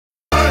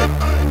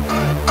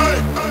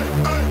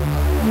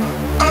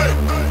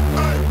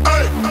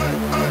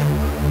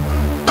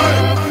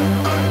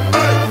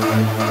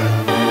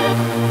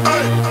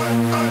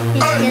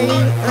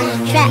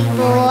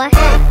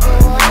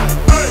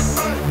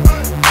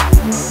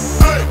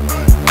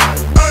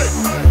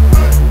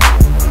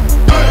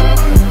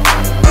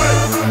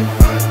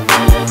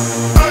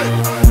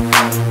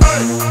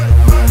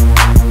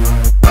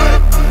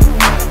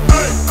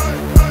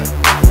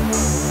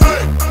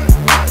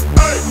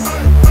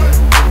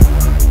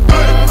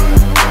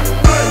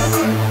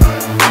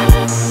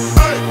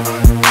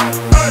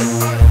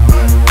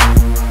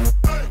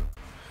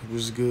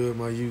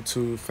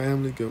YouTube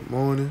family, good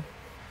morning.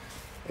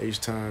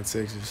 H-Town,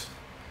 Texas.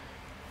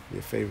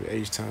 Your favorite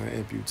H-Town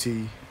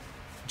Amputee,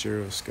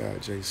 Gerald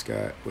Scott, J.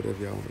 Scott,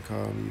 whatever y'all want to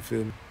call me, you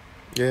feel me?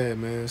 Yeah,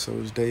 man, so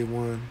it's day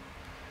one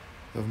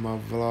of my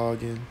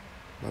vlogging.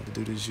 About to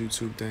do this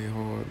YouTube thing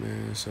hard,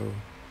 man, so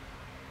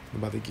I'm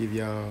about to give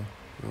y'all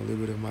a little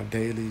bit of my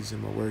dailies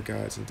and my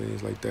workouts and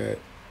things like that.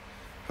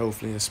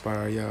 Hopefully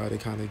inspire y'all to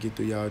kind of get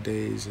through y'all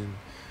days and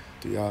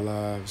through y'all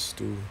lives,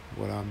 through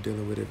what I'm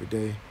dealing with every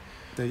day.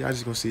 Y'all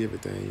just gonna see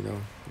everything, you know.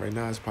 Right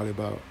now it's probably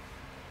about,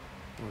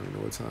 I don't even know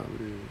what time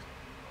it is.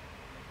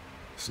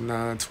 It's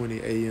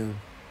 9:20 a.m.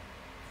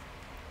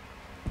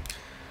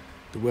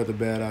 The weather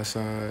bad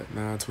outside,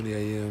 9:20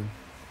 a.m.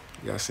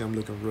 Y'all see I'm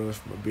looking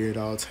rough, my beard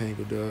all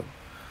tangled up.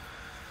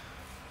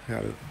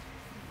 Gotta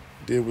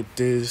deal with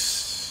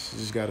this,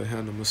 just gotta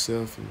handle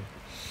myself and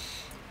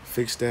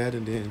fix that,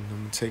 and then I'm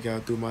gonna take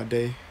out through my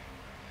day.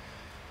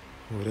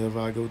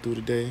 Whatever I go through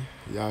today,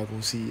 y'all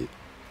gonna see it.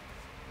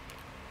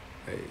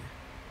 Hey,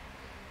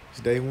 it's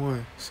day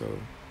one, so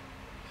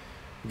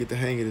get the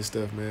hang of this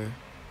stuff, man.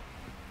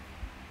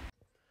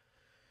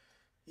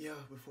 Yeah,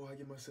 before I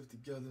get myself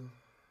together,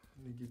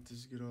 let me get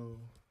this good old,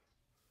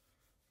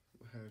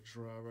 my hair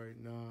dry right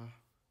now.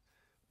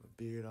 My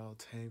beard all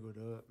tangled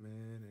up,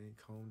 man. I ain't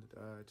combed it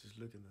out, just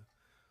looking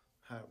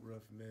a hot,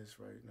 rough mess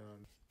right now.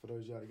 For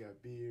those of y'all that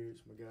got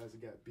beards, my guys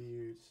that got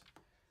beards,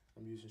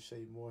 I'm using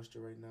Shea Moisture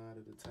right now to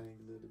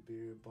detangle the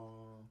beard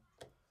balm.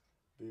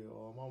 Beard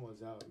oil. I'm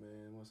almost out,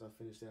 man. Once I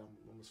finish that,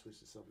 I'm gonna switch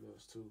to something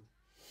else too.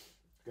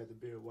 I got the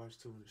beard wash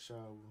too in the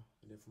shower,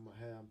 and then for my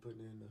hair, I'm putting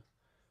in the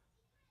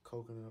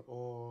coconut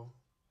oil,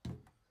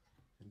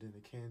 and then the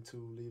Cantu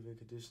leave-in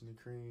conditioning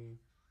cream.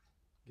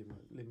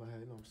 Leave my hair,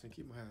 you know what I'm saying?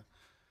 Keep my hair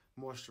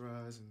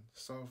moisturized and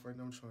soft right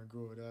now. I'm trying to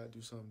grow it out,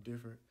 do something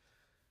different.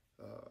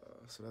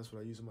 So that's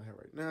what I use in my hair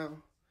right now.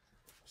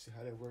 See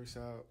how that works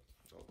out.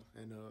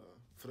 And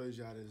for those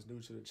of y'all that's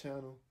new to the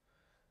channel,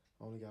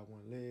 I only got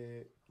one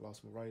leg.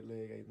 Lost my right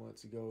leg 8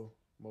 months ago.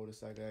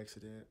 Motorcycle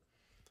accident.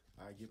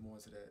 I'll get more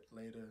into that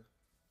later.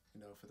 You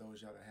know, for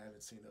those of y'all that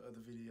haven't seen the other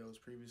videos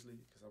previously,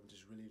 because I'm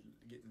just really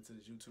getting into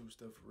this YouTube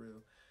stuff for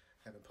real.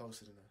 Haven't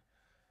posted in a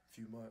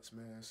few months,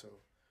 man. So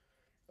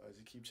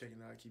just keep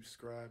checking out, keep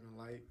subscribing,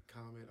 like,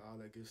 comment, all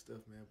that good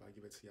stuff, man. But I'll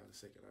get back to y'all in a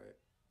second, all right?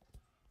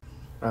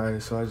 All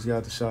right, so I just got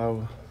out the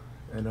shower,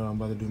 and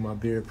I'm about to do my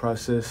beard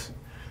process.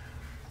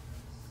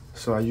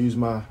 So I use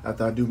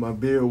after I do my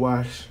beard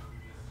wash,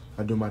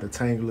 I do my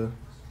detangler,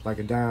 like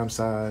a dime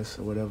size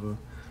or whatever.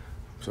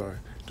 Sorry,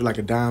 do like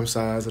a dime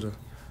size of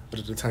the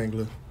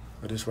detangler,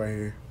 of this right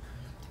here.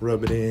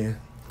 Rub it in,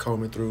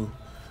 comb it through,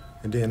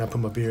 and then I put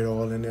my beard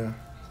oil in there.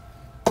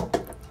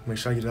 Make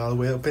sure I get it all the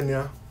way up in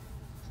there.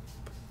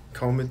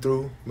 Comb it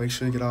through, make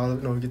sure you get all,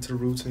 get to the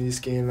roots and your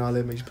skin and all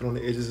that. Make sure you put on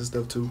the edges and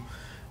stuff too.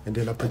 And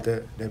then I put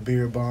that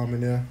beard balm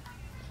in there,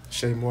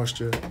 Shea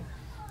Moisture,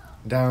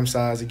 dime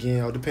size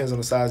again. It depends on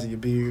the size of your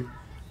beard.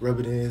 Rub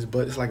it in,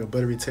 but it's like a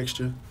buttery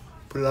texture.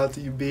 Put it out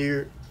to your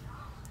beard,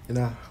 and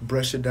I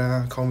brush it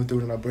down, comb it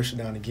through, and I brush it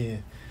down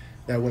again.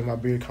 That way my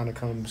beard kind of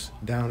comes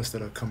down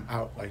instead of come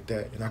out like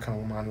that. And I kind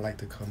of want mine like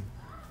to come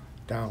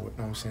downward, you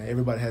know what I'm saying?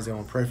 Everybody has their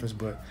own preference,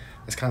 but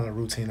that's kind of the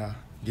routine I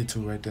get to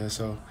right there.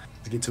 So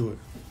let's get to it.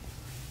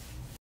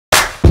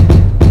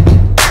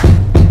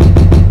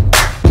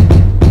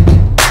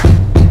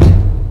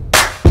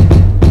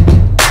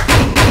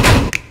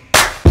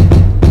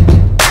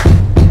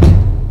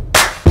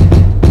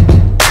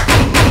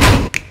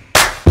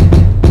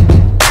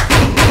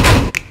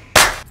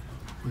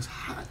 It's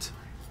hot.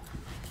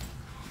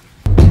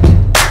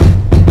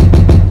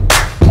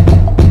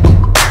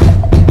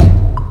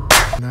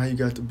 Now you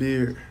got the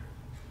beard.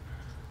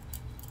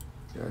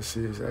 Yeah,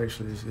 see,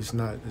 it's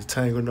not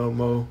tangled no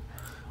more.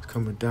 It's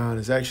coming down.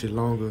 It's actually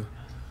longer.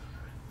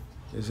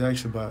 It's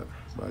actually about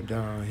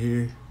down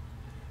here,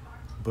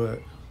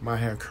 but my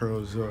hair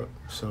curls up,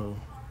 so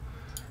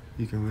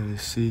you can really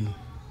see.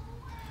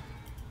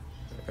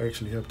 It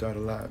actually helped out a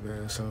lot,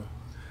 man. So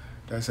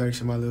that's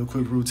actually my little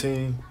quick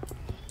routine.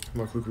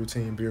 My quick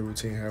routine, beard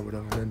routine, hair,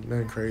 whatever,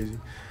 nothing crazy.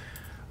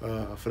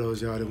 For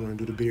those of y'all that want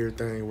to do the beard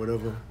thing,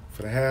 whatever.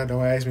 For the hair,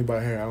 don't ask me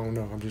about hair, I don't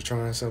know. I'm just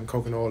trying something.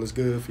 Coconut oil is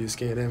good for your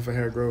skin and for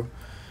hair growth.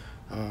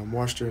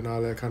 Moisture and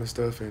all that kind of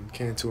stuff, and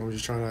Cantu, I'm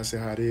just trying to say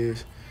how it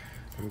is.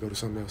 Let me go to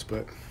something else,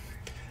 but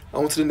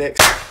on to the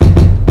next.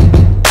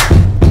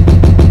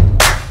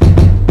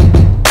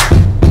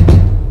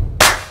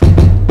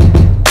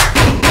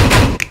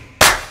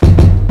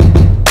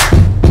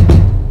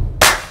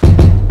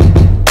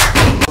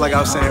 Like I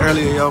was saying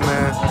earlier, yo,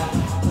 man,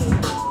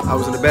 I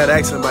was in a bad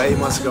accident about 8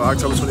 months ago,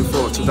 October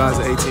 24th,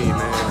 2018,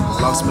 man.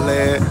 Lost my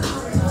leg,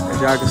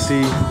 as y'all can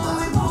see,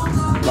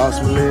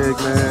 lost my leg,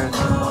 man.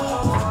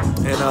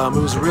 And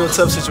it was a real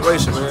tough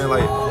situation, man.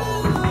 Like,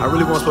 I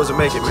really wasn't supposed to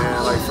make it,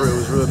 man. Like, for real, it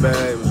was real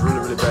bad. It was really,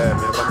 really bad,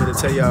 man. But I'm here to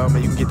tell y'all,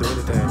 man, you can get through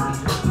anything.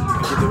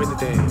 You can get do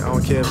anything. I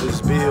don't care if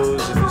it's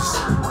bills, if it's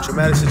a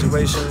traumatic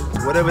situation,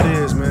 whatever it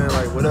is, man.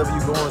 Like whatever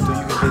you're going through,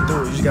 you can get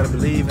through it. You just gotta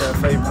believe, have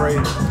faith, pray,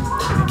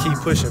 and keep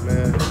pushing,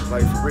 man.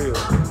 Like for real.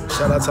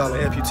 Shout out to all the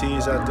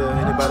amputees out there,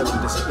 anybody with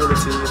a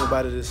disability,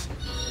 anybody that's,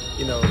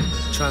 you know,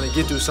 trying to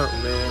get through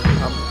something,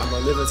 man. I'm a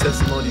living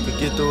testimony. You can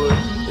get through it.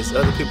 There's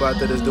other people out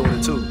there that's doing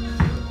it too.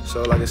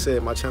 So like I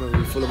said, my channel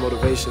is full of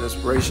motivation,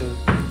 inspiration,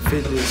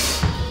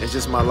 fitness. It's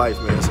just my life,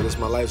 man. So that's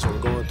my life, so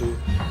I'm going through.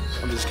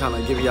 I'm just kind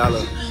of giving y'all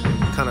a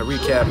kind of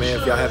recap, man.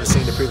 If y'all haven't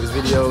seen the previous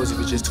videos, if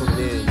you just tuned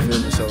in, you feel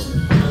me? So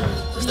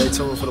stay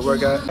tuned for the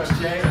workout.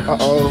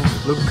 Uh-oh,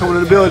 look, coming to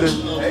the building.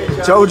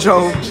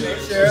 JoJo.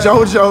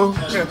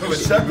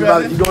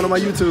 You going on my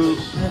YouTube?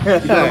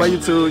 You going on my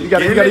YouTube? You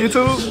got a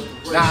YouTube?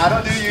 Nah, I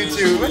don't do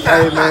YouTube.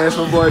 Hey, man, it's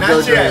my boy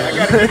JoJo.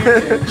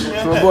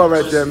 It's my boy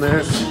right there,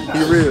 man.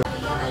 He real.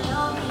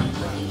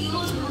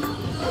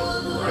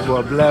 My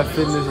boy Blair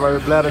Fitness,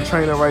 right? Blair The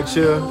Trainer right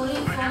here.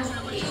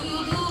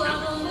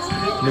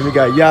 Then we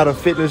got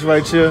Yatafitness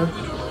right here.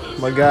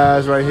 My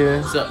guys right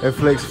here. At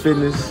Flex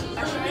Fitness.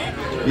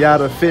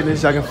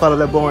 Yatafitness. Y'all can follow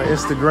that boy on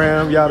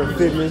Instagram.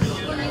 Yatafitness.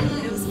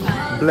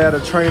 Blair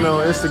The Trainer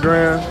on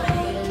Instagram.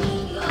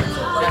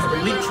 That's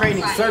Elite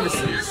Training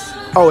Services.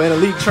 Oh, and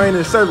Elite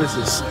Training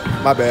Services.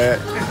 My bad.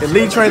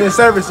 Elite Training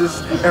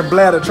Services and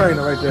Blair The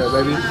Trainer right there,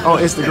 baby. On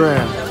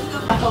Instagram.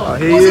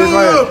 Here he is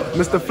right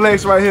here. Mr.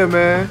 Flex right here,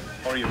 man.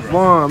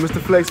 Juan, Mr.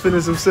 Flex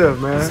Fitness himself,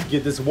 man. Let's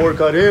get this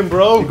workout in,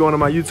 bro. You going on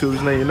my YouTube,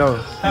 just letting you know.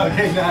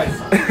 Okay, nice.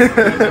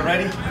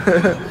 Ready?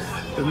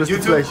 Mr.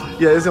 YouTube? Flex.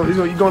 Yeah, you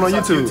going on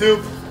YouTube.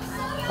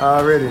 YouTube.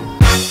 Already.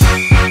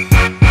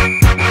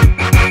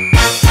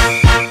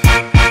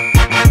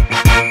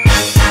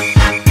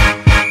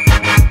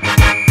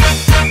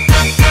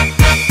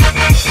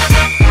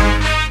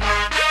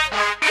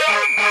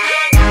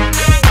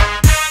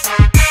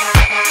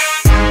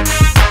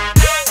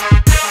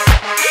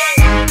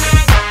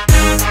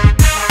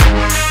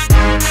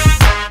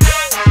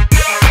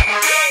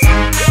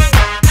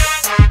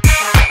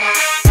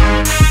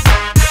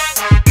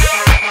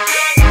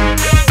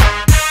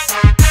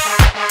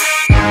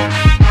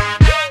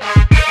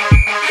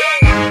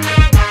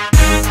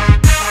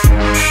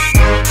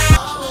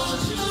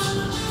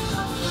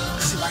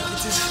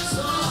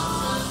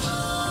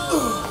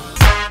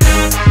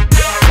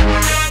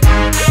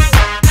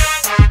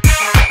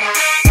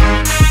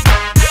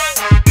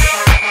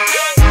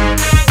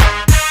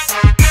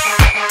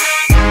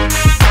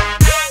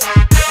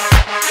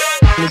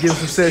 Give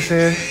some sets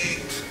in.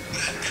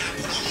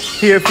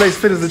 Here at Flex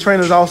Fitness, the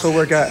trainers also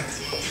work out.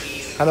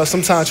 I know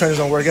sometimes trainers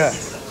don't work out.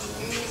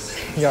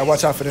 You gotta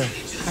watch out for them.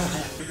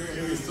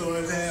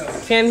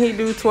 Can he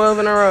do 12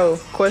 in a row?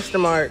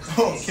 Question mark.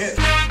 Okay.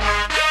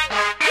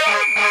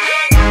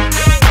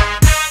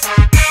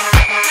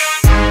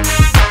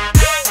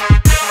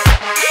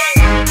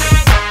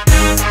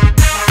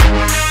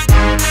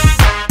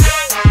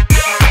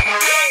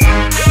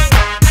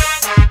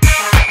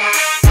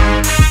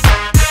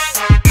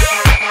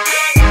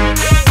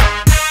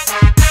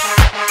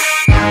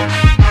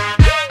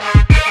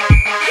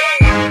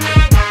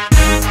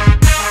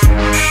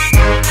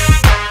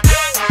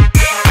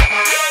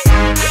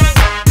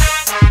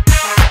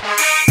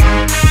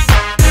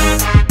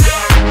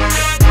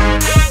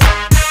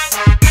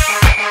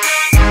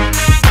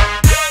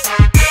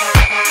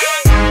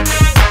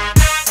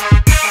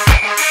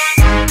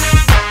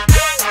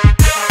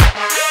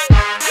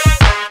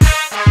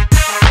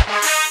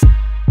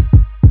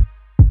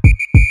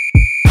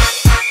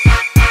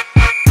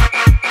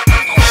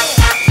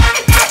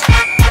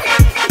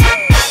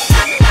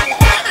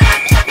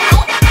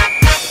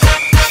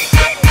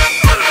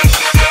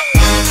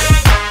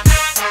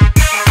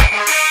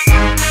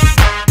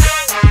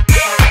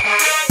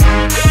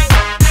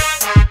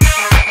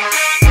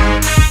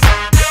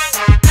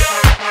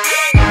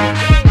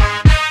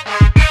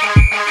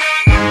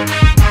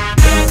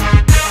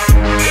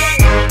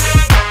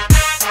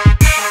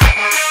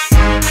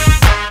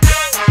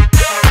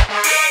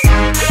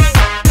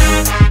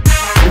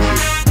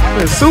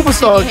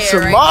 Superstar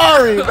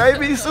Shomari,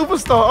 baby.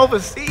 Superstar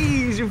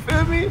overseas, you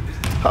feel me?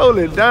 Hold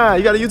it down.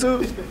 You got a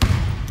YouTube?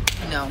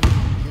 No,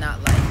 not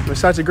like.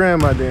 Let's shout your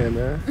grandma then,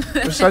 man.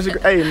 Let's shout your,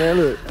 hey, man,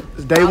 look.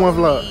 It's day one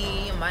vlog.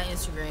 My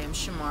Instagram,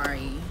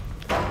 Shomari.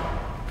 Do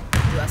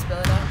I spell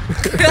it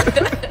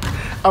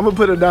out? I'm gonna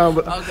put it down,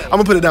 but Okay. I'm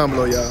gonna put it down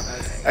below, y'all.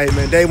 Hey,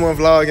 man, day one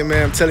vlogging,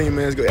 man. I'm telling you,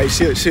 man, it's good. Hey,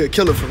 she a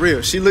killer for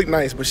real. She look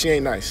nice, but she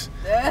ain't nice.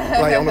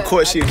 Like on the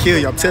court, she'll kill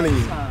you. I'm telling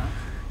you.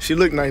 She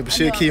look nice, but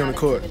she'll kill you on the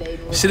court.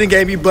 She done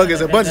gave me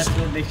buckets a bunch of.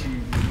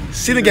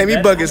 She done gave me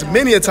buckets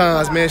many a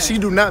times, man. She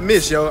do not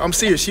miss, yo. I'm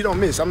serious. She don't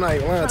miss. I'm not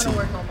even lying to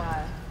you.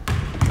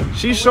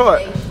 She's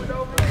short.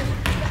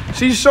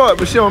 She's short,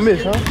 but she don't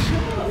miss, huh?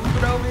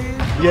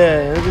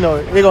 Yeah, you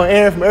know, they're gonna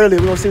air from earlier.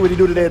 We're gonna see what he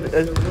do today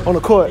on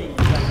the court.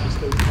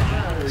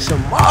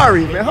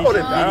 Shomari, man, hold it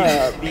down,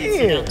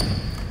 man.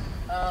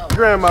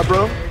 Grandma,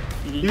 bro.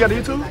 You got a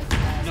YouTube?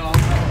 No, I'm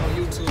on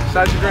YouTube.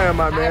 Shout your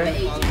grandma, man.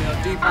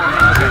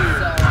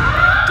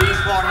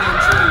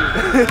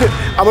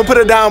 I'm gonna put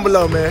it down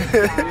below, man.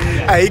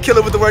 Hey, he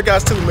killin' with the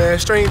workouts too, man.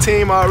 String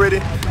team already.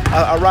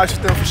 I rocks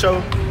with them for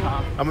sure.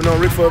 I'm gonna know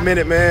Rick for a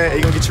minute, man.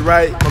 He gonna get you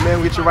right. My man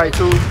will get you right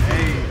too.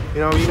 You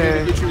know what I'm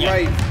saying? Get you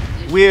right.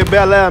 We in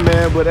Bel Air,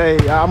 man, but hey,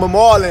 I'm a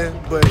Marlin,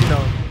 but you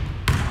know,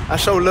 I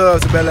show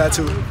love to Bel Air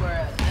too.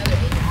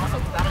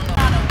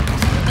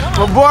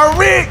 My boy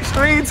Rick,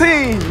 String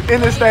Team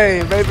in this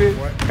thing, baby.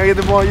 Gotta get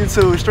the boy on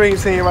YouTube, String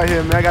Team right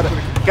here, man. I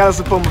gotta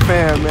support my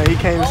fam, man. He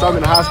came and saw me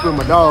in the hospital,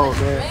 my dog,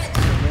 man.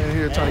 Man,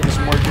 here trying to get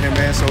some work in,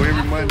 man. So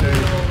every Monday,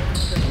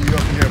 we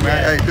up in here,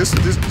 man. Hey, this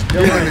is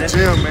you're in the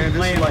gym, man.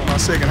 This is like my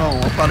second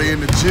home. I'm probably in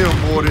the gym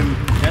more than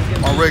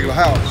my regular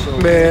house. So.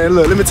 Man,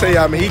 look, let me tell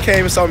y'all, man. He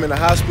came and saw me in the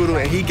hospital,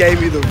 and he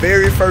gave me the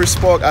very first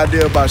spark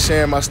idea about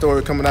sharing my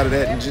story, coming out of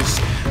that, and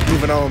just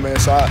moving on, man.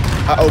 So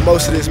I owe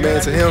most of this,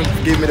 man, to him.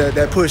 Give me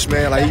that push,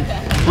 man. Like,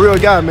 he, real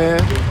guy, man.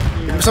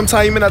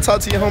 Sometimes you may not talk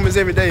to your homies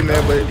every day,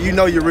 man, but you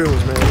know your real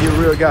ones, man. You're a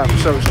real guy, for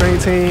sure. String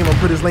Team, I'll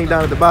put his link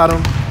down at the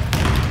bottom.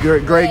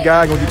 Great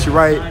guy, gonna get you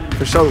right,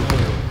 for sure,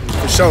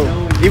 for sure.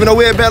 Even though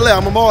we're at Bel Air,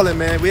 I'm a Marlin,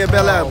 man. We at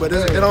Bel Air, but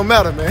it don't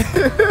matter, man.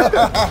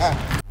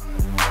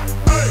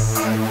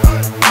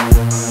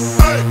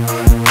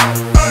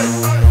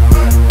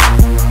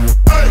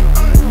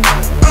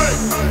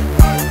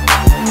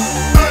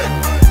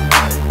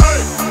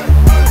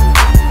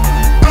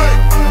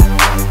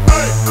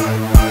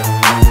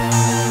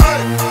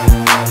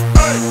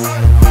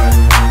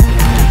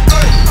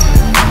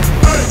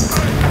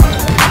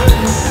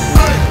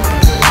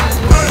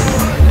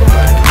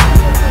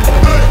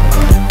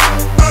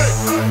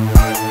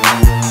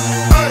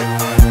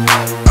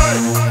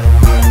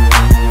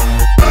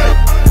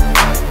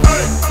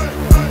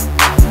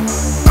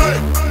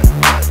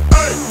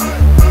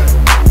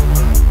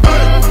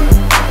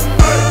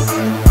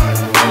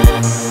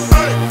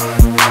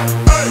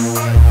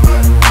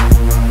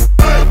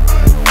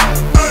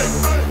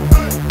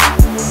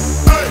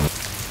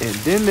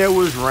 Then there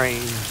was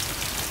rain.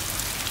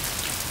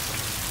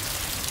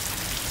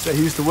 Say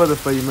here's the weather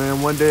for you,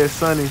 man. One day it's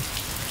sunny,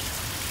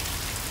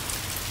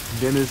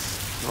 then it's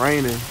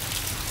raining.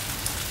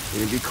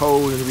 It'll be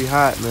cold and it'll be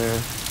hot,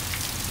 man.